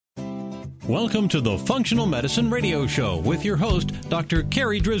Welcome to the Functional Medicine Radio Show with your host, Dr.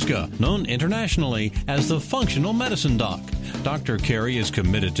 Carrie Drizga, known internationally as the Functional Medicine Doc. Dr. Carrie is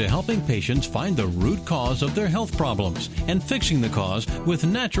committed to helping patients find the root cause of their health problems and fixing the cause with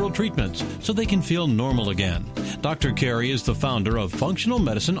natural treatments so they can feel normal again. Dr. Carrie is the founder of Functional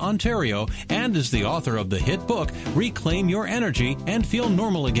Medicine Ontario and is the author of the hit book, Reclaim Your Energy and Feel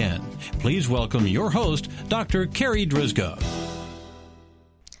Normal Again. Please welcome your host, Dr. Carrie Drizga.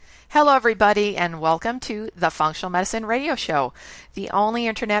 Hello, everybody, and welcome to the Functional Medicine Radio Show, the only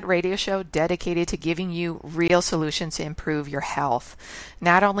internet radio show dedicated to giving you real solutions to improve your health.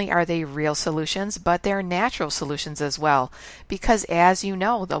 Not only are they real solutions, but they're natural solutions as well, because as you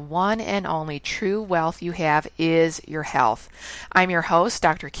know, the one and only true wealth you have is your health. I'm your host,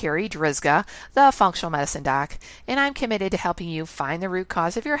 Dr. Carrie Drizga, the Functional Medicine Doc, and I'm committed to helping you find the root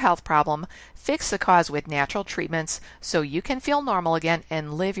cause of your health problem, fix the cause with natural treatments so you can feel normal again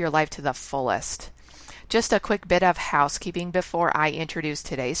and live your life to the fullest. Just a quick bit of housekeeping before I introduce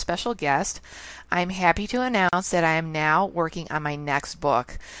today's special guest. I'm happy to announce that I am now working on my next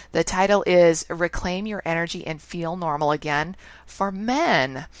book. The title is Reclaim Your Energy and Feel Normal Again for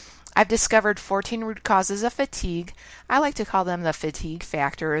Men. I've discovered 14 root causes of fatigue. I like to call them the fatigue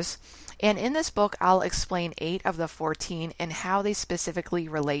factors. And in this book, I'll explain 8 of the 14 and how they specifically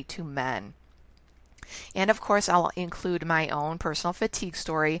relate to men. And of course, I'll include my own personal fatigue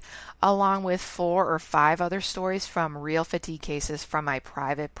story, along with 4 or 5 other stories from real fatigue cases from my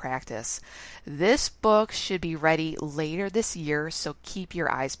private practice. This book should be ready later this year, so keep your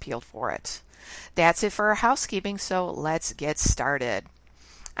eyes peeled for it. That's it for our housekeeping, so let's get started.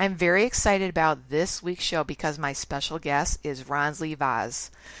 I'm very excited about this week's show because my special guest is Ronsley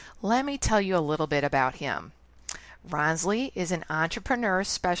Vaz. Let me tell you a little bit about him. Ronsley is an entrepreneur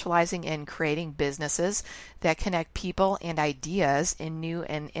specializing in creating businesses that connect people and ideas in new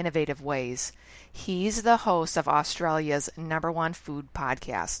and innovative ways. He's the host of Australia's #1 food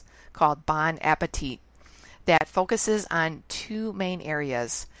podcast called Bon Appetit that focuses on 2 main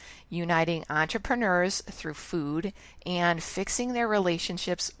areas: uniting entrepreneurs through food and fixing their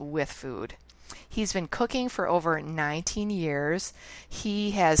relationships with food. He's been cooking for over 19 years.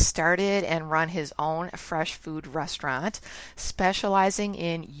 He has started and run his own fresh food restaurant, specializing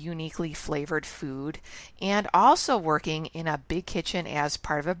in uniquely flavored food, and also working in a big kitchen as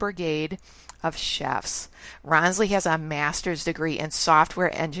part of a brigade of chefs. Ronsley has a master's degree in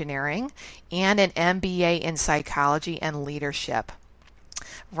software engineering and an MBA in psychology and leadership.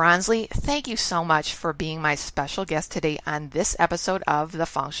 Ronsley, thank you so much for being my special guest today on this episode of the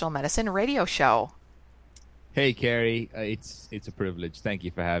Functional Medicine Radio Show. Hey, Carrie, it's a privilege. Thank you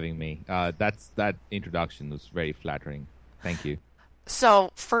for having me. That introduction was very flattering. Thank you.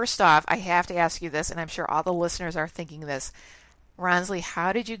 So, first off, I have to ask you this, and I'm sure all the listeners are thinking this. Ronsley,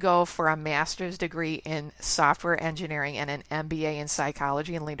 how did you go for a master's degree in software engineering and an MBA in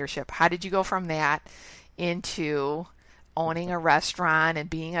psychology and leadership? How did you go from that into owning a restaurant and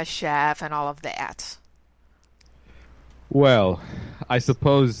being a chef and all of that? Well, I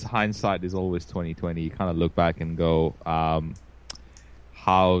suppose hindsight is always 20/20. You kind of look back and go,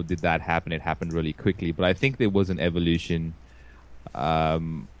 how did that happen? It happened really quickly, but I think there was an evolution. Ever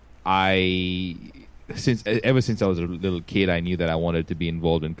since I was a little kid, I knew that I wanted to be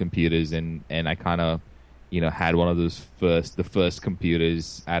involved in computers, and I kind of, had one of those the first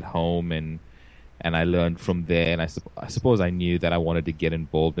computers at home, and I learned from there, and I suppose I knew that I wanted to get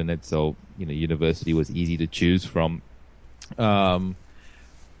involved in it, so, university was easy to choose from.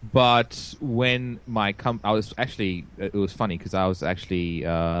 But when it was funny because I was actually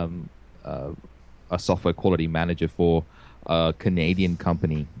a software quality manager for a Canadian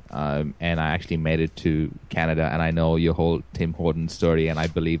company, and I actually made it to Canada, and I know your whole Tim Hortons story, and I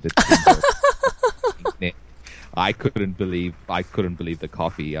believe that I couldn't believe the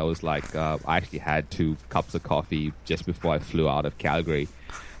coffee. I was like, I actually had 2 cups of coffee just before I flew out of Calgary.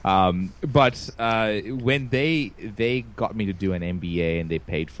 But when they got me to do an MBA and they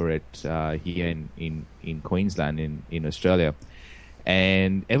paid for it here in Queensland in Australia,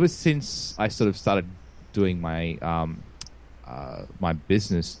 and ever since I sort of started doing my my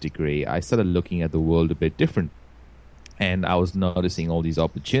business degree, I started looking at the world a bit different, and I was noticing all these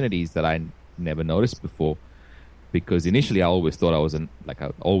opportunities that I never noticed before. Because initially I always thought I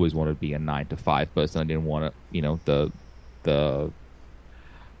always wanted to be a 9-to-5 person. I didn't want to,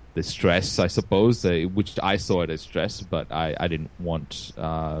 the stress, I suppose, which I saw it as stress, but I didn't want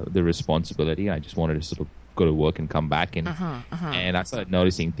the responsibility. I just wanted to sort of go to work and come back, and I started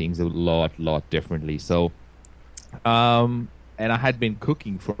noticing things a lot differently. So, and I had been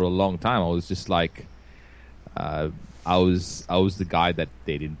cooking for a long time. I was just like, I was the guy that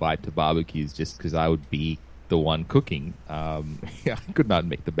they'd invite to barbecues just because I would be the one cooking. I could not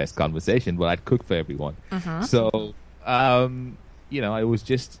make the best conversation, but I'd cook for everyone. So it was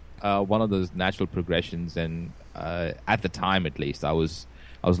just one of those natural progressions. And at the time, at least, I was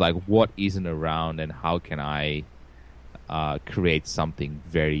like, what isn't around, and how can I create something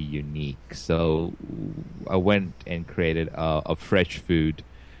very unique? So I went and created a fresh food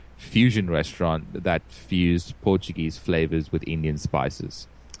fusion restaurant that fused Portuguese flavors with Indian spices.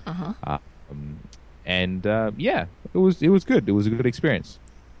 It was good. It was a good experience.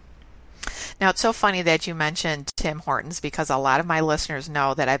 Now, it's so funny that you mentioned Tim Hortons, because a lot of my listeners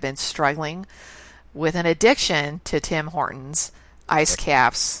know that I've been struggling with an addiction to Tim Hortons ice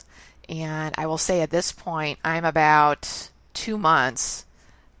caps. And I will say at this point, I'm about 2 months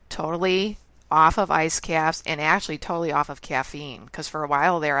totally off of ice caps, and actually totally off of caffeine. Because for a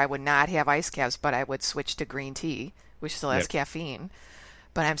while there, I would not have ice caps, but I would switch to green tea, which still has caffeine.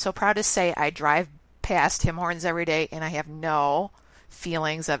 But I'm so proud to say I drive past Tim Hortons every day, and I have no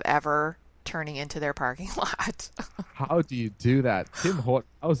feelings of ever turning into their parking lot. How do you do that? Tim Hortons,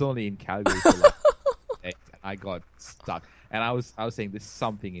 I was only in Calgary for like and I got stuck. And I was saying there's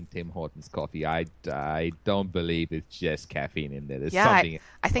something in Tim Hortons coffee. I don't believe it's just caffeine in there. There's something.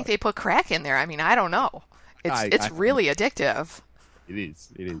 I think they put crack in there. I mean, I don't know. It's really addictive. It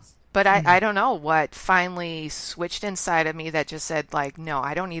is. But I don't know what finally switched inside of me that just said, like, no,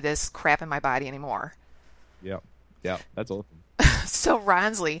 I don't need this crap in my body anymore. Yeah, that's awesome. So,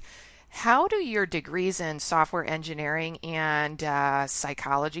 Ronsley, how do your degrees in software engineering and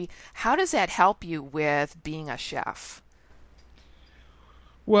psychology, how does that help you with being a chef?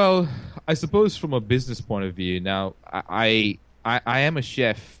 Well, I suppose from a business point of view, now I am a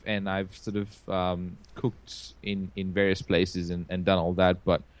chef, and I've sort of cooked in various places and done all that.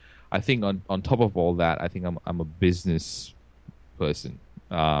 But I think on top of all that, I think I'm a business person.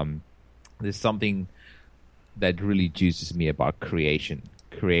 There's something that really juices me about creating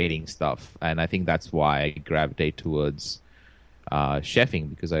stuff, and I think that's why I gravitate towards chefing,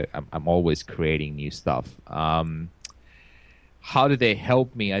 because I'm always creating new stuff. How do they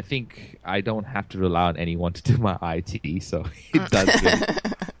help me? I think I don't have to rely on anyone to do my IT, so it does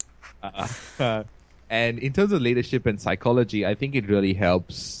really. And in terms of leadership and psychology, I think it really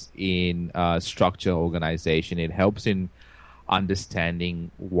helps in structure, organization. It helps in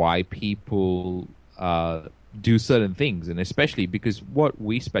understanding why people do certain things, and especially because what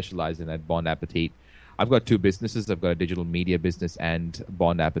we specialize in at Bon Appetit, I've got two businesses. I've got a digital media business and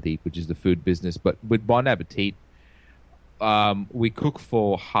Bon Appetit, which is the food business. But with Bon Appetit, we cook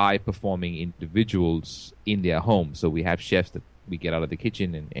for high-performing individuals in their home. So we have chefs that we get out of the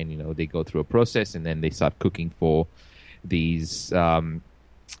kitchen, and they go through a process, and then they start cooking for these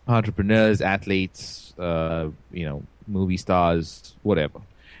entrepreneurs, athletes, movie stars, whatever.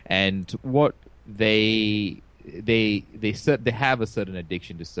 And what they have a certain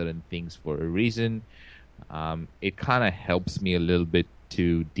addiction to certain things for a reason. It kind of helps me a little bit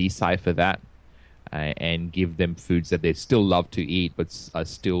to decipher that. And give them foods that they still love to eat, but are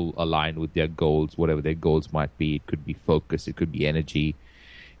still aligned with their goals, whatever their goals might be. It could be focus, it could be energy,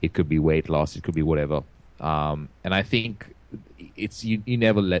 it could be weight loss, it could be whatever. And I think it's you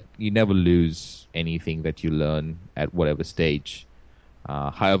never lose anything that you learn at whatever stage,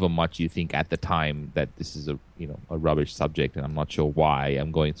 however much you think at the time that this is a rubbish subject, and I'm not sure why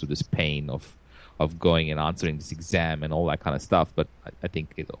I'm going through this pain of going and answering this exam and all that kind of stuff, but I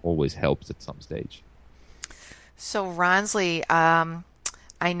think it always helps at some stage. So, Ronsley,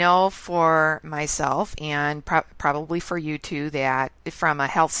 I know for myself and probably for you too, that from a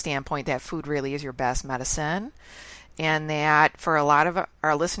health standpoint, that food really is your best medicine. And that for a lot of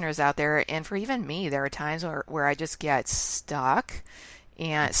our listeners out there, and for even me, there are times where I just get stuck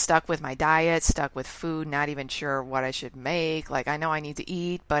with my diet, stuck with food, not even sure what I should make. Like, I know I need to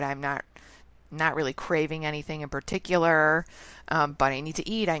eat, but I'm not really craving anything in particular, but I need to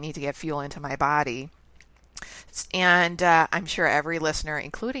eat. I need to get fuel into my body. And I'm sure every listener,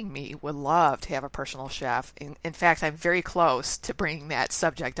 including me, would love to have a personal chef. In fact, I'm very close to bringing that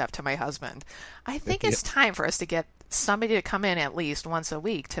subject up to my husband. I think it's time for us to get somebody to come in at least once a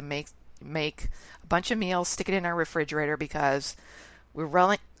week to make a bunch of meals, stick it in our refrigerator, because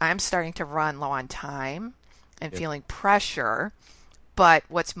I'm starting to run low on time and feeling pressure. But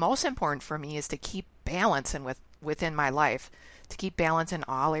what's most important for me is to keep balance within my life, to keep balance in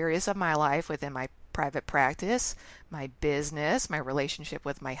all areas of my life, within my private practice, my business, my relationship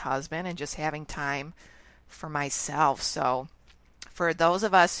with my husband, and just having time for myself. So for those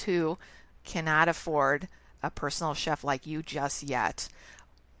of us who cannot afford a personal chef like you just yet,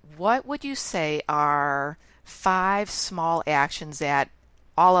 what would you say are 5 small actions that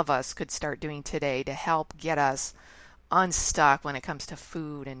all of us could start doing today to help get us unstuck when it comes to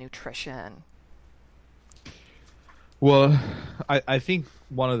food and nutrition? Well, I think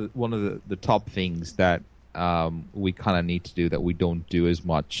one of the top things that we kind of need to do that we don't do as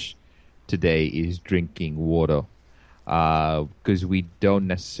much today is drinking water, because we don't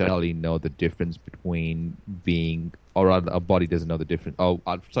necessarily know the difference between being, or rather, our body doesn't know the difference.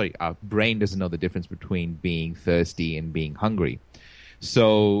 Our brain doesn't know the difference between being thirsty and being hungry.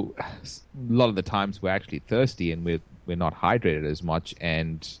 So a lot of the times we're actually thirsty and we're not hydrated as much,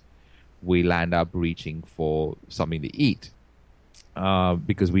 and we land up reaching for something to eat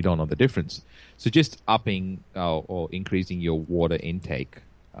because we don't know the difference. So just upping or increasing your water intake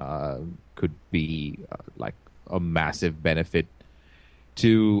could be like a massive benefit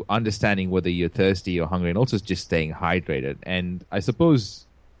to understanding whether you're thirsty or hungry, and also just staying hydrated. And I suppose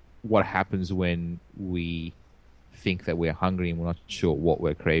what happens when we think that we're hungry and we're not sure what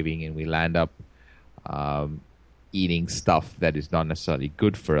we're craving, and we land up eating stuff that is not necessarily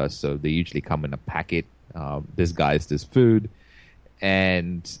good for us. So they usually come in a packet disguised as food,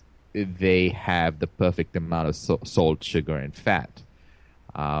 and they have the perfect amount of salt, sugar, and fat.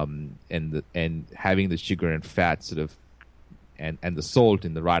 And having the sugar and fat sort of and the salt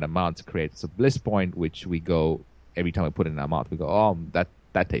in the right amounts creates a bliss point, which we go every time we put it in our mouth, we go, oh,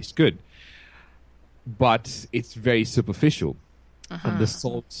 that tastes good. But it's very superficial. And the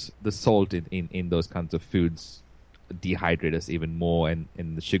salt in those kinds of foods dehydrate us even more, and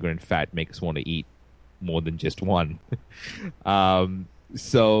the sugar and fat make us want to eat more than just one.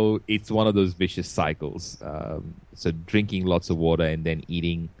 So it's one of those vicious cycles. So drinking lots of water and then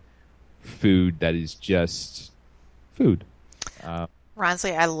eating food that is just food.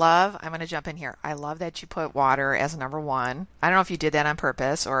 Ronsley, I'm going to jump in here. I love that you put water as number one. I don't know if you did that on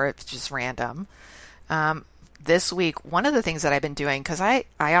purpose or if it's just random. This week, one of the things that I've been doing, because I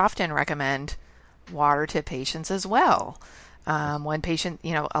often recommend water to patients as well. When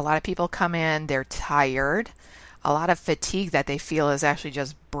a lot of people come in, they're tired. A lot of fatigue that they feel is actually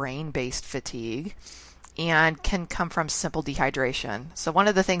just brain-based fatigue and can come from simple dehydration. So one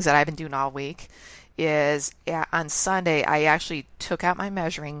of the things that I've been doing all week is on Sunday, I actually took out my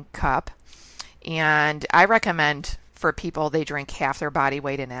measuring cup, and I recommend for people they drink half their body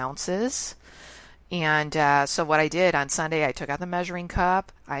weight in ounces. And so what I did on Sunday, I took out the measuring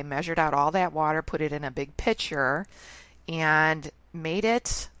cup, I measured out all that water, put it in a big pitcher, and made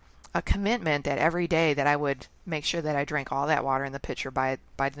it a commitment that every day that I would make sure that I drank all that water in the pitcher by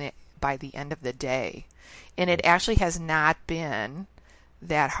the end of the day. And it actually has not been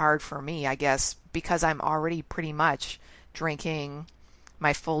that hard for me, I guess, because I'm already pretty much drinking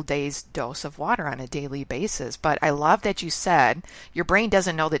my full day's dose of water on a daily basis. But I love that you said your brain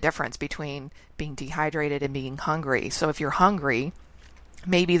doesn't know the difference between being dehydrated and being hungry. So if you're hungry,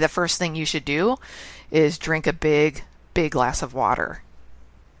 maybe the first thing you should do is drink a big glass of water.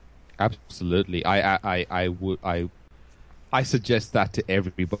 Absolutely. I suggest that to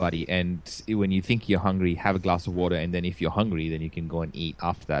everybody. And when you think you're hungry, have a glass of water. And then if you're hungry, then you can go and eat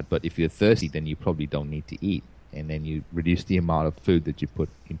after that. But if you're thirsty, then you probably don't need to eat. And then you reduce the amount of food that you put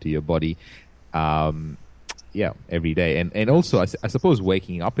into your body, every day. And also, I suppose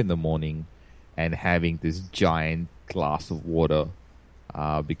waking up in the morning and having this giant glass of water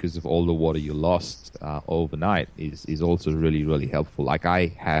because of all the water you lost overnight is also really, really helpful. Like I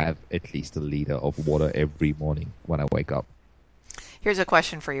have at least 1 liter of water every morning when I wake up. Here's a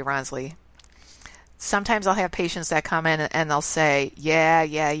question for you, Ronsley. Sometimes I'll have patients that come in and they'll say, yeah,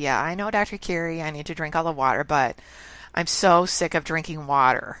 I know, Dr. Carey, I need to drink all the water, but I'm so sick of drinking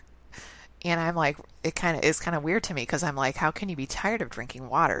water. And I'm like, it's kind of weird to me, because I'm like, how can you be tired of drinking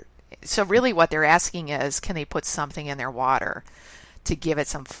water? So really what they're asking is, can they put something in their water to give it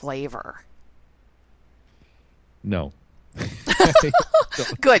some flavor? No.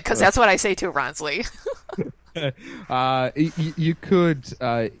 Good, because that's what I say to Ronsley.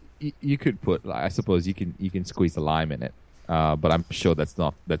 You could put, I suppose you can squeeze a lime in it, but I'm sure that's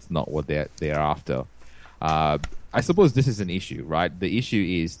not what they're after. I suppose this is an issue, right? The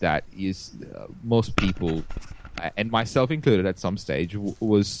issue is that most people, and myself included at some stage,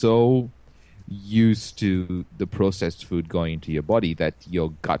 was so used to the processed food going into your body that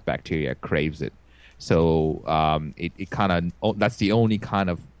your gut bacteria craves it. So it kind of, that's the only kind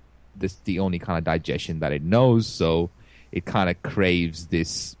of digestion that it knows. So it kind of craves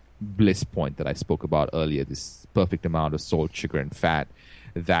this bliss point that I spoke about earlier, this perfect amount of salt, sugar, and fat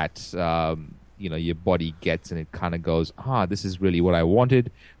that your body gets, and it kind of goes, this is really what I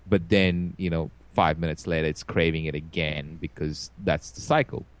wanted. But then 5 minutes later, it's craving it again, because that's the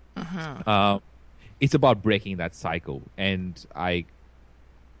cycle. it's about breaking that cycle. And I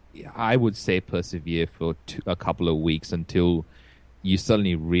would say persevere for a couple of weeks until you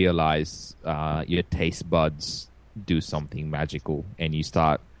suddenly realize your taste buds do something magical, and you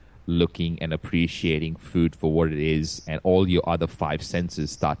start looking and appreciating food for what it is, and all your other five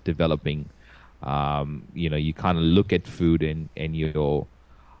senses start developing. You kind of look at food, and your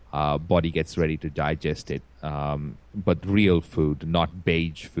body gets ready to digest it. But real food, not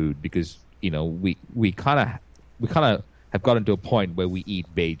beige food, because we kind of have gotten to a point where we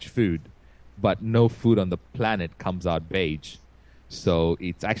eat beige food, but no food on the planet comes out beige. So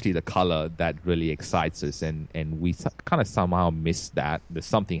it's actually the color that really excites us, and we kind of somehow missed that. There's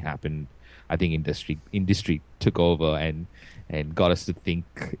something happened. I think industry took over and got us to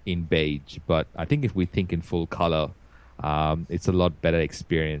think in beige. But I think if we think in full color, it's a lot better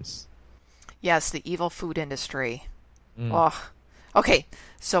experience. Yes, the evil food industry. Oh, okay.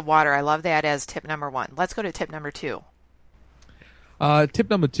 So water, I love that as tip number 1. Let's go to tip number 2. Tip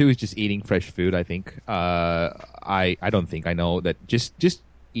number 2 is just eating fresh food, I think. I don't think I know that just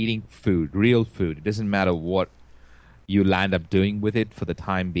eating food, real food. It doesn't matter what you land up doing with it for the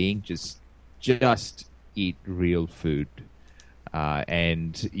time being. Just eat real food.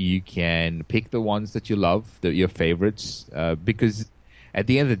 And you can pick the ones that you love, your favorites, because at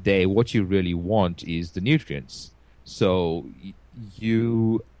the end of the day, what you really want is the nutrients. So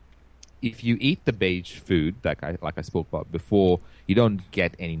if you eat the beige food, like I spoke about before, you don't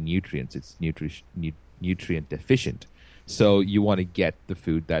get any nutrients. It's nutrient deficient. So you want to get the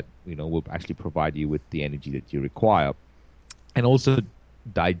food that will actually provide you with the energy that you require, and also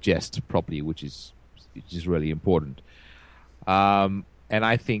digest properly, which is really important. And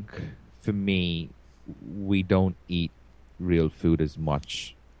I think for me, we don't eat real food as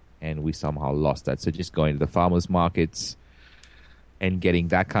much, and we somehow lost that. So just going to the farmers markets and getting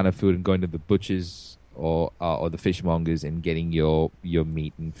that kind of food, and going to the butchers or the fishmongers and getting your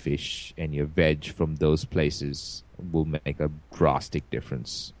meat and fish and your veg from those places will make a drastic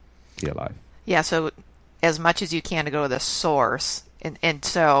difference to your life. Yeah, so as much as you can to go to the source. And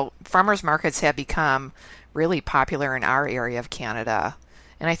so farmers markets have become really popular in our area of Canada,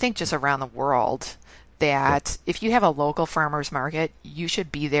 and I think just around the world, that if you have a local farmers market, you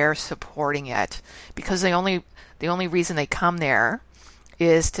should be there supporting it, because the only reason they come there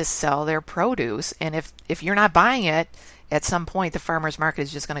is to sell their produce. And if you're not buying it, at some point the farmers market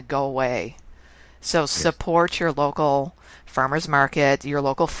is just going to go away. So support your local farmers market, your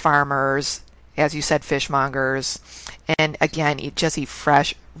local farmers, as you said, fishmongers, and again, eat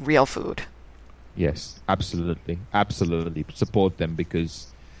fresh, real food. Yes, absolutely. Support them, because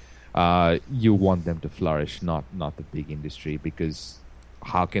you want them to flourish, not the big industry. Because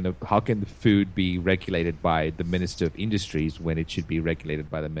how can the food be regulated by the Minister of Industries when it should be regulated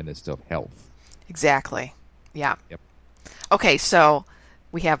by the Minister of Health? Exactly. Yeah. Yep. Okay, so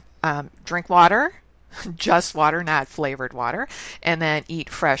we have drink water, just water, not flavored water, and then eat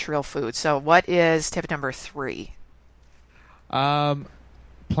fresh, real food. So what is tip number 3? Plan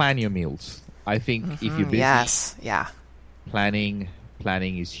your meals. I think if you're busy, yes, yeah, planning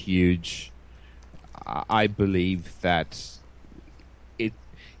is huge. I believe that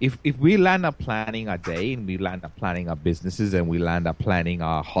if we land up planning our day, and we land up planning our businesses, and we land up planning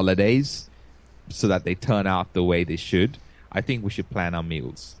our holidays so that they turn out the way they should, I think we should plan our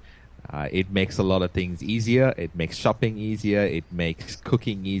meals. It makes a lot of things easier. It makes shopping easier. It makes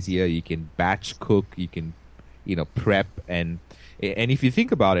cooking easier. You can batch cook. You can, prep. And if you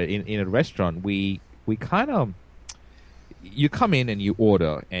think about it, in a restaurant, we kind of, you come in and you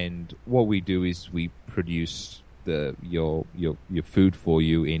order, and what we do is we produce your food for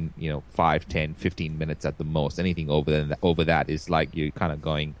you in 5, 10, 15 minutes at the most. Anything over that is like you're kind of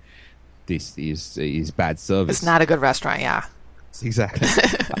going, this is bad service. It's not a good restaurant. Yeah, exactly.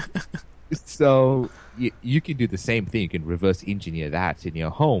 So you can do the same thing. You can reverse engineer that in your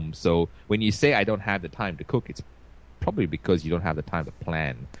home. So when you say I don't have the time to cook, it's probably because you don't have the time to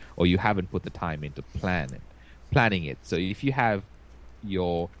plan, or you haven't put the time into planning it. So if you have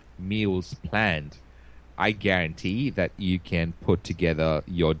your meals planned, I guarantee that you can put together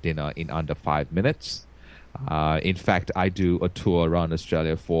your dinner in under 5 minutes. In fact, I do a tour around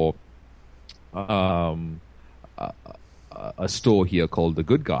Australia for a store here called The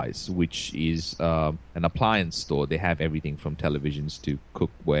Good Guys, which is an appliance store. They have everything from televisions to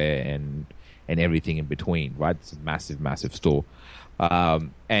cookware and everything in between, right? It's a massive store.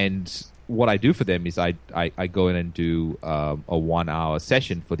 And what I do for them is I go in and do a 1-hour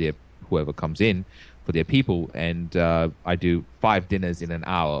session for whoever comes in, for their people, and I do 5 dinners in an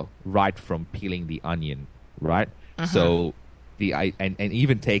hour, right from peeling the onion, right? Uh-huh. So and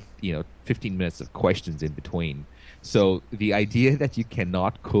even take 15 15 minutes of questions in between. So the idea that you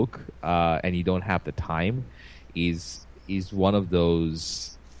cannot cook and you don't have the time is one of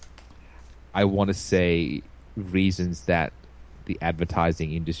those, I want to say, reasons that the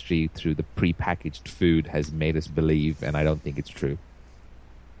advertising industry through the prepackaged food has made us believe, and I don't think it's true.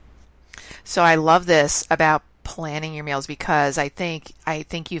 So I love this about planning your meals, because I think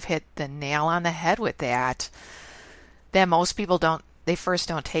you've hit the nail on the head with that. That most people don't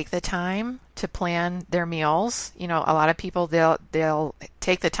take the time to plan their meals. A lot of people, they'll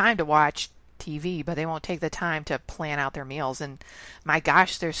take the time to watch TV, but they won't take the time to plan out their meals. And my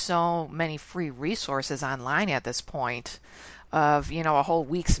gosh, there's so many free resources online at this point of, a whole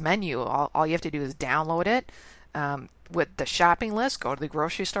week's menu. All you have to do is download it with the shopping list, go to the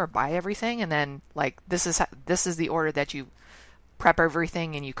grocery store, buy everything, and then this is the order that you prep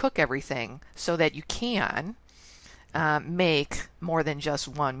everything and you cook everything so that you can make more than just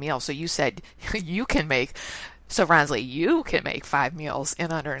one meal. So you said you can make, so Ronsley, you can make 5 meals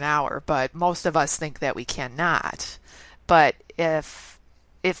in under an hour, but most of us think that we cannot. But if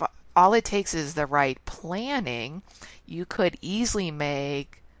all it takes is the right planning, you could easily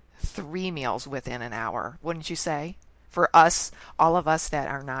make 3 meals within an hour, wouldn't you say? For us, all of us that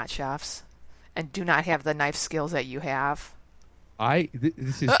are not chefs and do not have the knife skills that you have.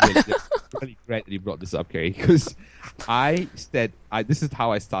 This is really great that you brought this up, Carrie, because this is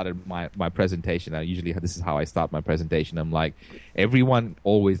how I started my presentation. This is how I start my presentation. I'm like, everyone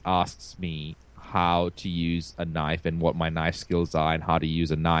always asks me how to use a knife and what my knife skills are and how to use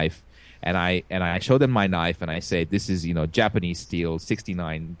a knife. And I show them my knife and I say, this is, Japanese steel,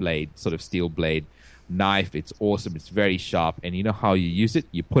 69 blade, sort of steel blade knife. It's awesome. It's very sharp. And you know how you use it?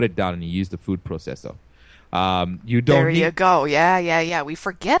 You put it down and you use the food processor. You don't. There you go. Yeah. We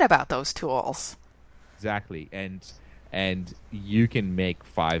forget about those tools. Exactly. And you can make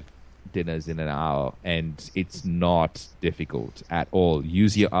 5 dinners in an hour, and it's not difficult at all.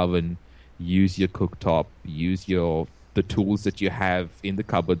 Use your oven, use your cooktop, use the tools that you have in the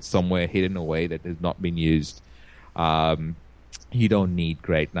cupboard somewhere hidden away that has not been used. You don't need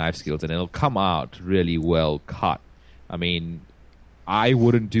great knife skills, and it'll come out really well cut. I mean, I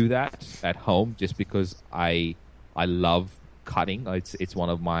wouldn't do that at home just because I love cutting. It's one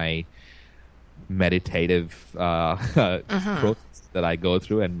of my meditative process that I go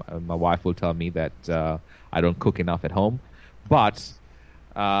through, and my wife will tell me that I don't cook enough at home. But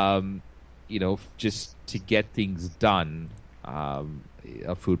just to get things done,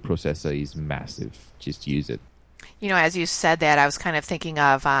 a food processor is massive. Just use it. As you said that, I was kind of thinking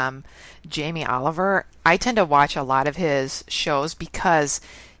of Jamie Oliver. I tend to watch a lot of his shows because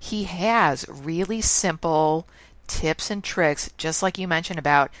he has really simple tips and tricks, just like you mentioned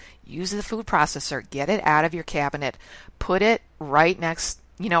about use the food processor, get it out of your cabinet, put it right next,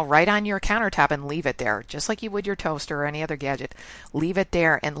 right on your countertop and leave it there, just like you would your toaster or any other gadget. Leave it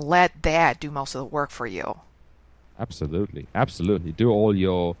there and let that do most of the work for you. Absolutely. Do all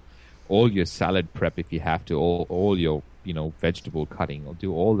your salad prep if you have to, all your vegetable cutting, or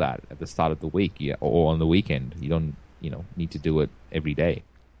do all that at the start of the week or on the weekend. You don't need to do it every day.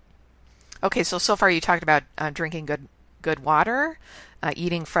 Okay, so far you talked about drinking good water,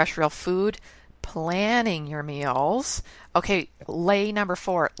 eating fresh real food, planning your meals. Okay, number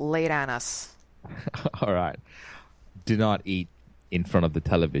 4, lay it on us. All right. Do not eat in front of the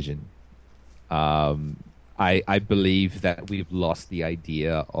television. I believe that we've lost the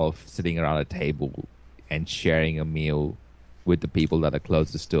idea of sitting around a table and sharing a meal with the people that are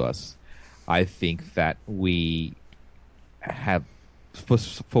closest to us. I think that we have,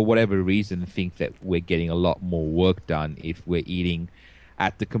 for whatever reason, think that we're getting a lot more work done if we're eating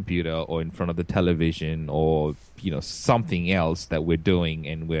at the computer or in front of the television or something else that we're doing,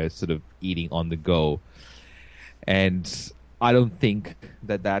 and we're sort of eating on the go. And I don't think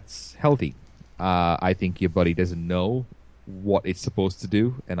that that's healthy. I think your body doesn't know what it's supposed to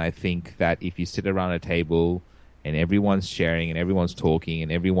do. And I think that if you sit around a table and everyone's sharing and everyone's talking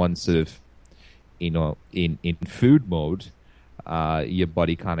and everyone's sort of, in food mode, your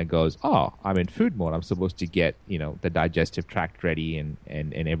body kind of goes, oh, I'm in food mode. I'm supposed to get, the digestive tract ready and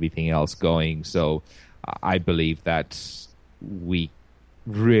everything else going. So I believe that we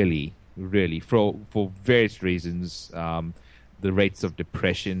really, for various reasons, the rates of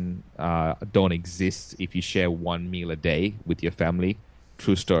depression don't exist if you share one meal a day with your family.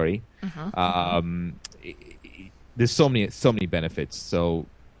 True story. There's so many benefits. So,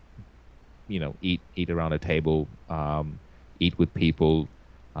 eat around a table, eat with people,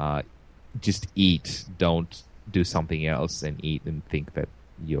 just eat. Don't do something else and eat and think that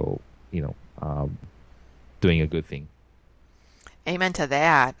you're, doing a good thing. Amen to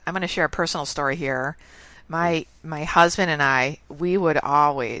that. I'm going to share a personal story here. My husband and I, we would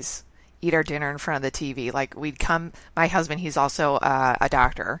always eat our dinner in front of the TV. Like we'd come, my husband, he's also a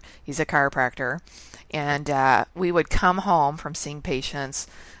doctor. He's a chiropractor. And we would come home from seeing patients,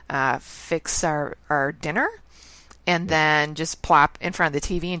 fix our dinner, and then just plop in front of the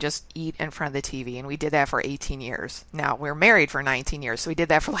TV and just eat in front of the TV. And we did that for 18 years. Now, we're married for 19 years, so we did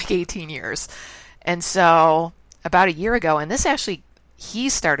that for like 18 years. And so about a year ago, and this actually, he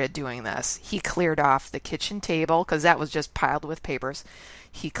started doing this. He cleared off the kitchen table because that was just piled with papers.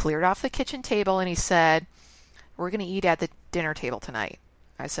 He cleared off the kitchen table and he said, "We're going to eat at the dinner table tonight."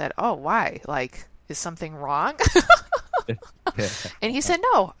 I said, "Oh, why? Like, is something wrong?" And he said,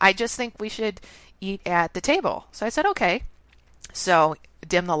 "No, I just think we should eat at the table." So I said, "Okay." So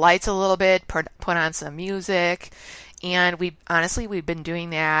dim the lights a little bit, put on some music, and we've been doing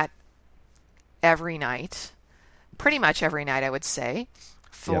that every night, pretty much every night, I would say,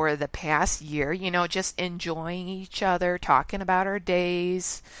 for the past year, just enjoying each other, talking about our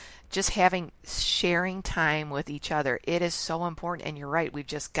days, just sharing time with each other. It is so important, and you're right, we've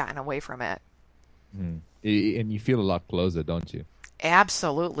just gotten away from it. And you feel a lot closer, don't you?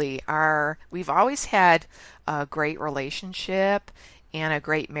 Absolutely. We've always had a great relationship and a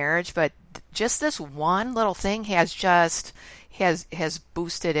great marriage, but just this one little thing has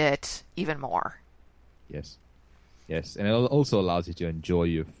boosted it even more. Yes, and it also allows you to enjoy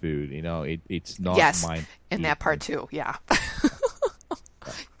your food. It's not mind. In that part too. Yeah.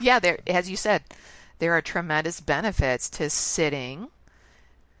 Yeah. As you said, there are tremendous benefits to sitting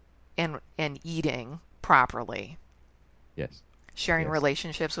and eating properly. Yes. Sharing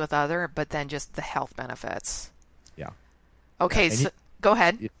relationships with other, but then just the health benefits. Yeah. Okay, go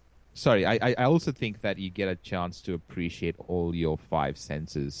ahead. Sorry, I also think that you get a chance to appreciate all your five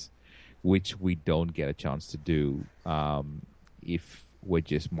senses, which we don't get a chance to do if we're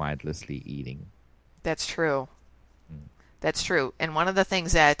just mindlessly eating. That's true. That's true. And one of the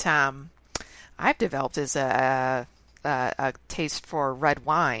things that I've developed is a taste for red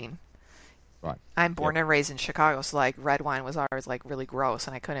wine. Right. I'm born and raised in Chicago, so like red wine was always like really gross,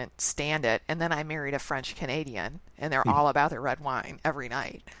 and I couldn't stand it. And then I married a French Canadian, and they're all about their red wine every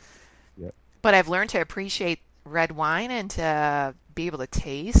night. Yep. But I've learned to appreciate red wine and to be able to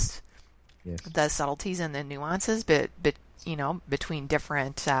taste the subtleties and the nuances, but between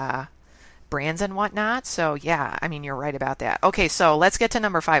different brands and whatnot. So yeah, I mean, you're right about that. Okay, so let's get to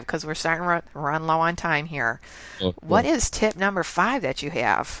number 5 because we're starting to run low on time here. What is tip number 5 that you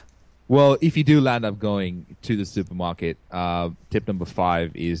have? Well, if you do land up going to the supermarket, tip number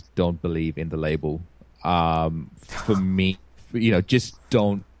 5 is don't believe in the label. For me, just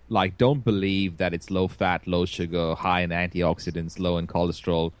don't believe that it's low fat, low sugar, high in antioxidants, low in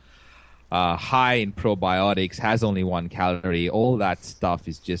cholesterol, high in probiotics, has only 1 calorie. All that stuff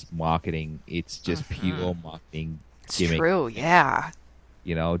is just marketing. It's just pure marketing gimmick. True, yeah.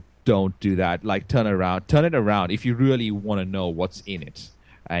 Don't do that. Like, turn it around. If you really want to know what's in it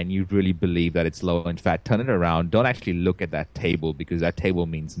and you really believe that it's low in fat, turn it around. Don't actually look at that table because that table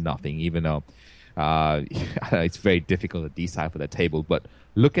means nothing, even though it's very difficult to decipher that table. But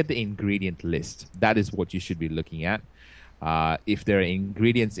look at the ingredient list. That is what you should be looking at. If there are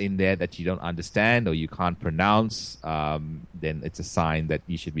ingredients in there that you don't understand or you can't pronounce, then it's a sign that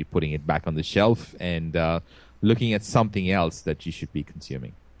you should be putting it back on the shelf and looking at something else that you should be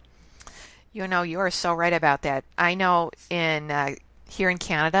consuming. You are so right about that. I know here in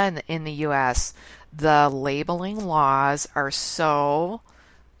Canada and in the U.S., the labeling laws are so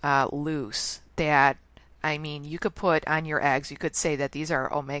loose that, I mean, you could put on your eggs, you could say that these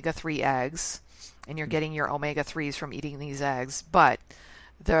are omega-3 eggs, and you're getting your omega-3s from eating these eggs. But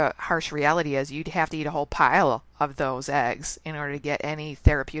the harsh reality is you'd have to eat a whole pile of those eggs in order to get any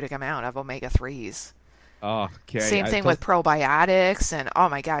therapeutic amount of omega-3s. Oh, okay. Same thing with probiotics, and oh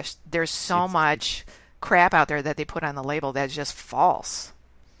my gosh, there's so much crap out there that they put on the label that's just false.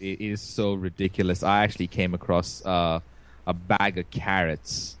 It is so ridiculous. I actually came across a bag of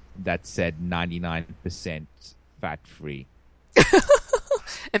carrots that said 99% fat-free.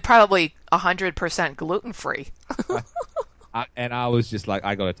 And probably 100% gluten-free. And I was just like,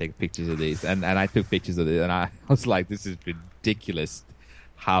 I got to take pictures of these. And I took pictures of this, and I was like, this is ridiculous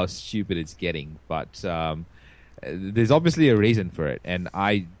how stupid it's getting. But there's obviously a reason for it. And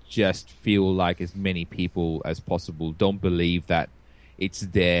I just feel like as many people as possible don't believe that it's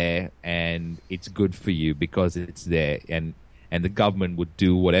there and it's good for you because it's there. And the government would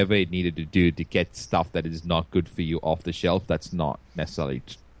do whatever it needed to do to get stuff that is not good for you off the shelf. That's not necessarily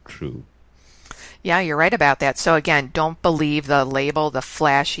true. Yeah, you're right about that. So again, don't believe the label, the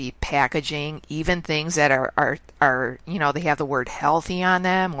flashy packaging, even things that are they have the word healthy on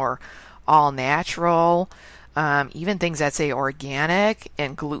them or all natural, even things that say organic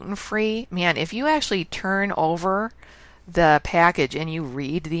and gluten-free. Man, if you actually turn over the package and you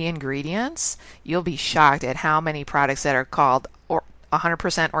read the ingredients, you'll be shocked at how many products that are called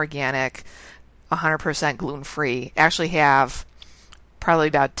 100% organic, 100% gluten-free actually have probably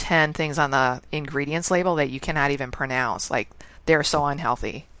about 10 things on the ingredients label that you cannot even pronounce. Like, they're so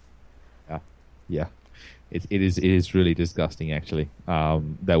unhealthy. Yeah. It is really disgusting, actually,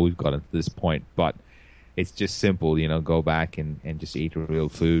 that we've gotten to this point. But it's just simple, go back and just eat real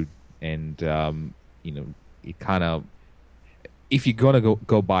food. And, it kind of, if you're going to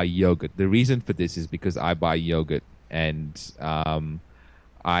go buy yogurt, the reason for this is because I buy yogurt. And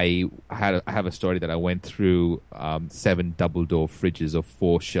I have a story that I went through 7 double-door fridges of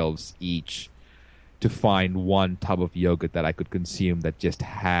 4 shelves each to find one tub of yogurt that I could consume that just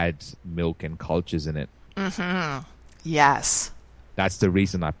had milk and cultures in it. Mm-hmm. Yes. That's the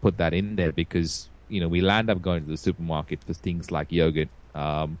reason I put that in there, because, we land up going to the supermarket for things like yogurt.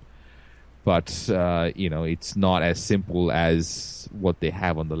 But it's not as simple as what they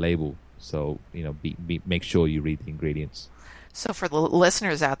have on the label. So, make sure you read the ingredients. So for the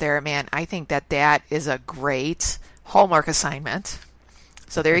listeners out there, man, I think that is a great homework assignment.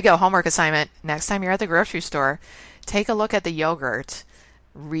 So there you go, homework assignment. Next time you're at the grocery store, take a look at the yogurt,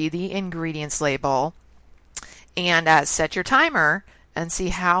 read the ingredients label, and set your timer and see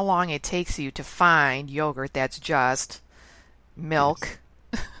how long it takes you to find yogurt that's just milk,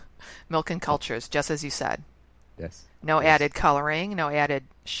 yes. Milk and cultures, just as you said. Yes. No added coloring, no added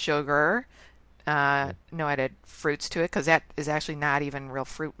sugar, no added fruits to it, because that is actually not even real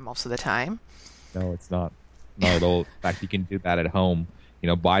fruit most of the time. No, it's not. Not at all. In fact, you can do that at home.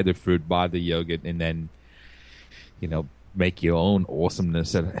 Buy the fruit, buy the yogurt, and then, make your own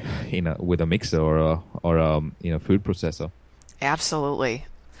awesomeness, with a mixer or a food processor. Absolutely.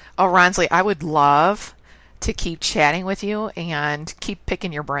 Oh, Ronsley, I would love to keep chatting with you and keep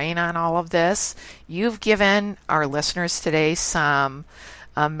picking your brain on all of this. You've given our listeners today some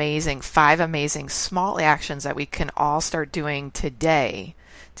 5 amazing small actions that we can all start doing today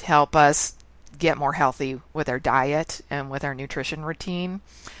to help us get more healthy with our diet and with our nutrition routine.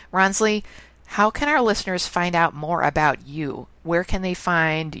 Ronsley, how can our listeners find out more about you? Where can they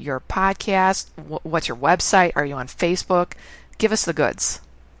find your podcast? What's your website? Are you on Facebook? Give us the goods.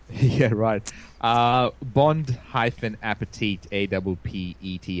 Yeah, right. Bond-appetit,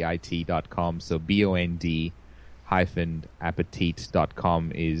 APPETIT.com. So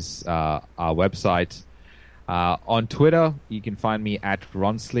BOND-appetit.com is our website. On Twitter, you can find me at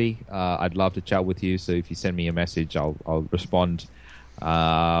Ronsley. I'd love to chat with you. So if you send me a message, I'll respond.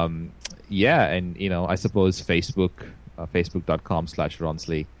 And I suppose Facebook,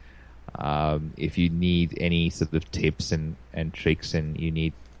 facebook.com/Ronsley. If you need any sort of tips and tricks, and you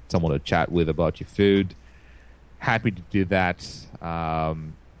need someone to chat with about your food, happy to do that.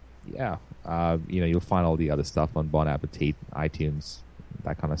 You'll find all the other stuff on Bon Appetit, iTunes,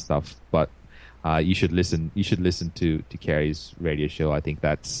 that kind of stuff. But you should listen to Carrie's radio show. I think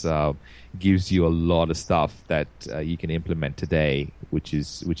that's gives you a lot of stuff that you can implement today, which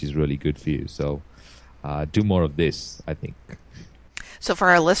is really good for you. So do more of this, I think. So for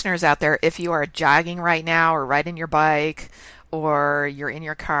our listeners out there, if you are jogging right now or riding your bike or you're in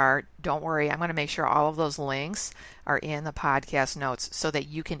your car, don't worry. I'm going to make sure all of those links are in the podcast notes so that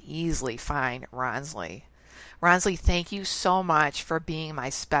you can easily find Ronsley. Ronsley, thank you so much for being my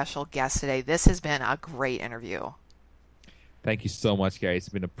special guest today. This has been a great interview. Thank you so much, Gary. It's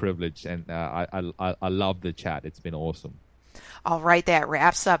been a privilege, and I love the chat. It's been awesome. All right, that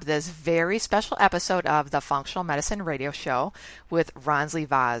wraps up this very special episode of the Functional Medicine Radio Show with Ronsley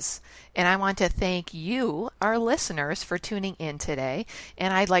Vaz. And I want to thank you, our listeners, for tuning in today.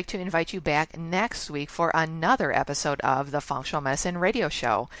 And I'd like to invite you back next week for another episode of the Functional Medicine Radio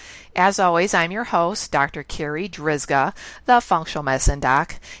Show. As always, I'm your host, Dr. Carrie Drizga, the Functional Medicine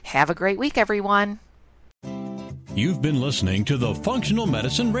Doc. Have a great week, everyone. You've been listening to the Functional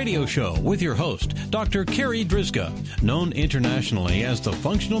Medicine Radio Show with your host, Dr. Carrie Drizga, known internationally as the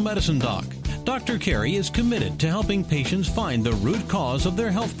Functional Medicine Doc. Dr. Carrie is committed to helping patients find the root cause of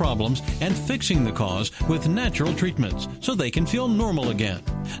their health problems and fixing the cause with natural treatments so they can feel normal again.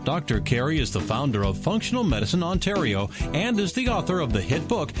 Dr. Carrie is the founder of Functional Medicine Ontario and is the author of the hit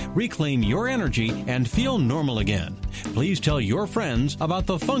book, Reclaim Your Energy and Feel Normal Again. Please tell your friends about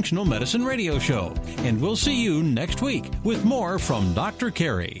the Functional Medicine Radio Show, and we'll see you next week with more from Dr.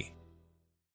 Carrie.